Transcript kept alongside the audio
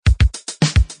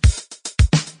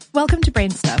Welcome to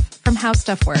Brain Stuff from How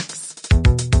Stuff Works.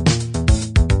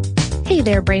 Hey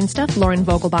there, Brain Stuff. Lauren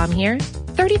Vogelbaum here.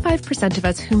 35% of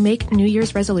us who make New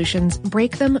Year's resolutions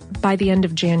break them by the end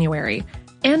of January.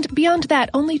 And beyond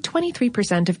that, only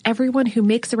 23% of everyone who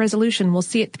makes a resolution will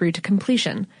see it through to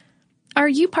completion. Are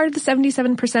you part of the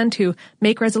 77% who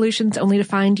make resolutions only to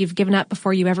find you've given up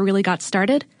before you ever really got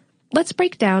started? Let's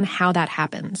break down how that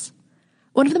happens.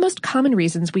 One of the most common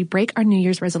reasons we break our New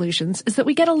Year's resolutions is that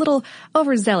we get a little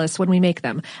overzealous when we make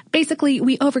them. Basically,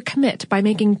 we overcommit by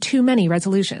making too many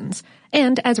resolutions.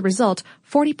 And as a result,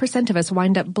 40% of us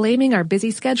wind up blaming our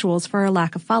busy schedules for our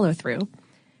lack of follow-through.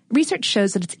 Research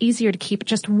shows that it's easier to keep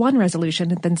just one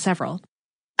resolution than several.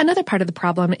 Another part of the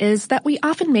problem is that we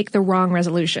often make the wrong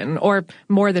resolution, or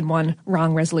more than one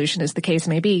wrong resolution as the case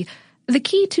may be. The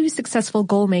key to successful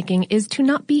goal making is to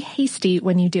not be hasty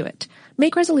when you do it.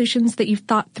 Make resolutions that you've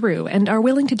thought through and are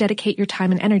willing to dedicate your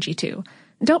time and energy to.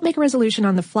 Don't make a resolution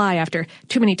on the fly after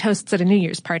too many toasts at a New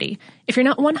Year's party. If you're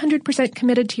not 100%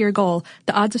 committed to your goal,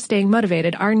 the odds of staying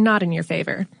motivated are not in your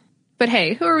favor. But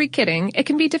hey, who are we kidding? It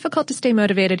can be difficult to stay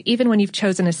motivated even when you've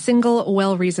chosen a single,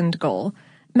 well-reasoned goal.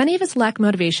 Many of us lack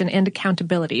motivation and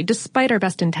accountability despite our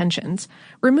best intentions.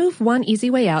 Remove one easy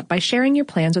way out by sharing your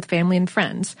plans with family and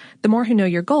friends. The more who know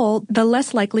your goal, the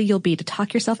less likely you'll be to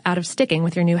talk yourself out of sticking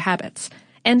with your new habits.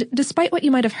 And despite what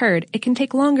you might have heard, it can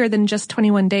take longer than just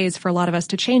 21 days for a lot of us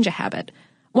to change a habit.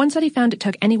 One study found it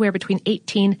took anywhere between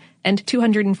 18 and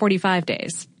 245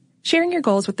 days. Sharing your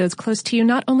goals with those close to you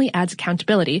not only adds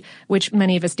accountability, which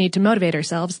many of us need to motivate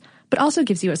ourselves, but also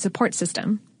gives you a support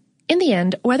system. In the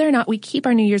end, whether or not we keep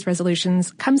our New Year's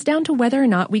resolutions comes down to whether or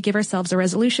not we give ourselves a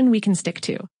resolution we can stick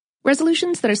to.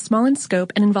 Resolutions that are small in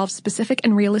scope and involve specific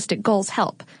and realistic goals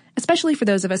help, especially for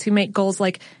those of us who make goals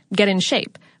like get in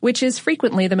shape, which is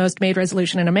frequently the most made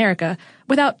resolution in America,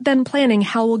 without then planning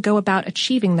how we'll go about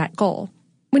achieving that goal.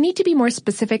 We need to be more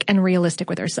specific and realistic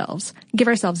with ourselves, give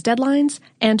ourselves deadlines,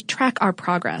 and track our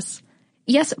progress.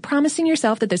 Yes, promising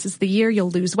yourself that this is the year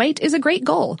you'll lose weight is a great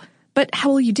goal, but how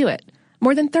will you do it?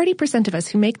 More than 30% of us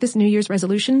who make this New Year's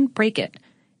resolution break it.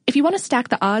 If you want to stack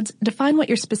the odds, define what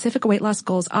your specific weight loss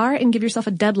goals are and give yourself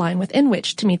a deadline within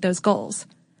which to meet those goals.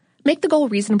 Make the goal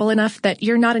reasonable enough that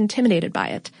you're not intimidated by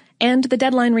it, and the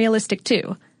deadline realistic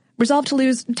too. Resolve to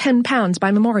lose 10 pounds by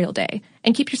Memorial Day,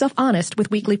 and keep yourself honest with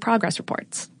weekly progress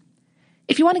reports.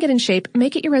 If you want to get in shape,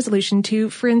 make it your resolution to,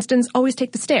 for instance, always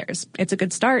take the stairs. It's a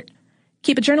good start.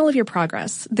 Keep a journal of your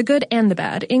progress, the good and the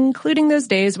bad, including those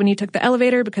days when you took the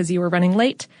elevator because you were running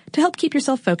late, to help keep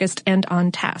yourself focused and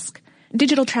on task.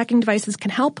 Digital tracking devices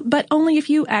can help, but only if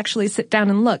you actually sit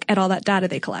down and look at all that data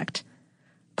they collect.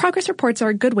 Progress reports are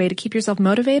a good way to keep yourself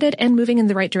motivated and moving in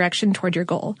the right direction toward your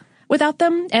goal. Without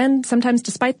them, and sometimes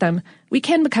despite them, we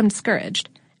can become discouraged.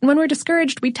 And when we're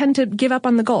discouraged, we tend to give up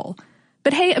on the goal.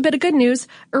 But hey, a bit of good news.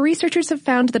 Researchers have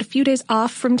found that a few days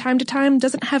off from time to time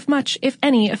doesn't have much, if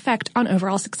any, effect on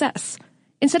overall success.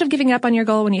 Instead of giving up on your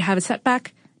goal when you have a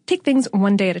setback, take things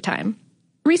one day at a time.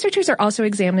 Researchers are also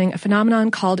examining a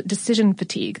phenomenon called decision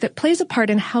fatigue that plays a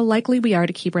part in how likely we are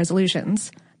to keep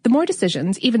resolutions. The more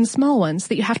decisions, even small ones,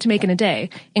 that you have to make in a day,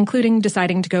 including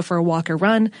deciding to go for a walk or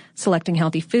run, selecting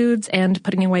healthy foods, and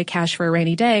putting away cash for a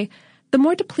rainy day, the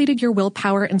more depleted your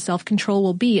willpower and self-control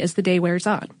will be as the day wears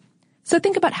on. So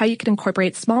think about how you can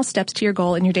incorporate small steps to your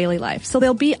goal in your daily life so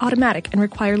they'll be automatic and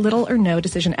require little or no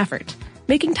decision effort.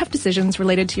 Making tough decisions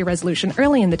related to your resolution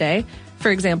early in the day, for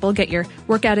example, get your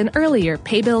workout in early or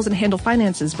pay bills and handle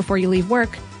finances before you leave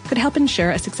work, could help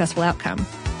ensure a successful outcome.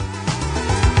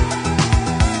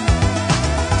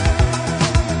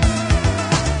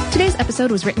 Today's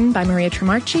episode was written by Maria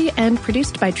Tremarchi and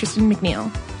produced by Tristan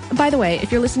McNeil. By the way,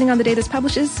 if you're listening on the day this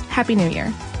publishes, Happy New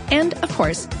Year. And, of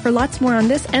course, for lots more on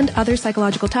this and other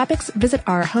psychological topics, visit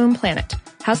our home planet,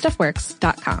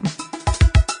 howstuffworks.com.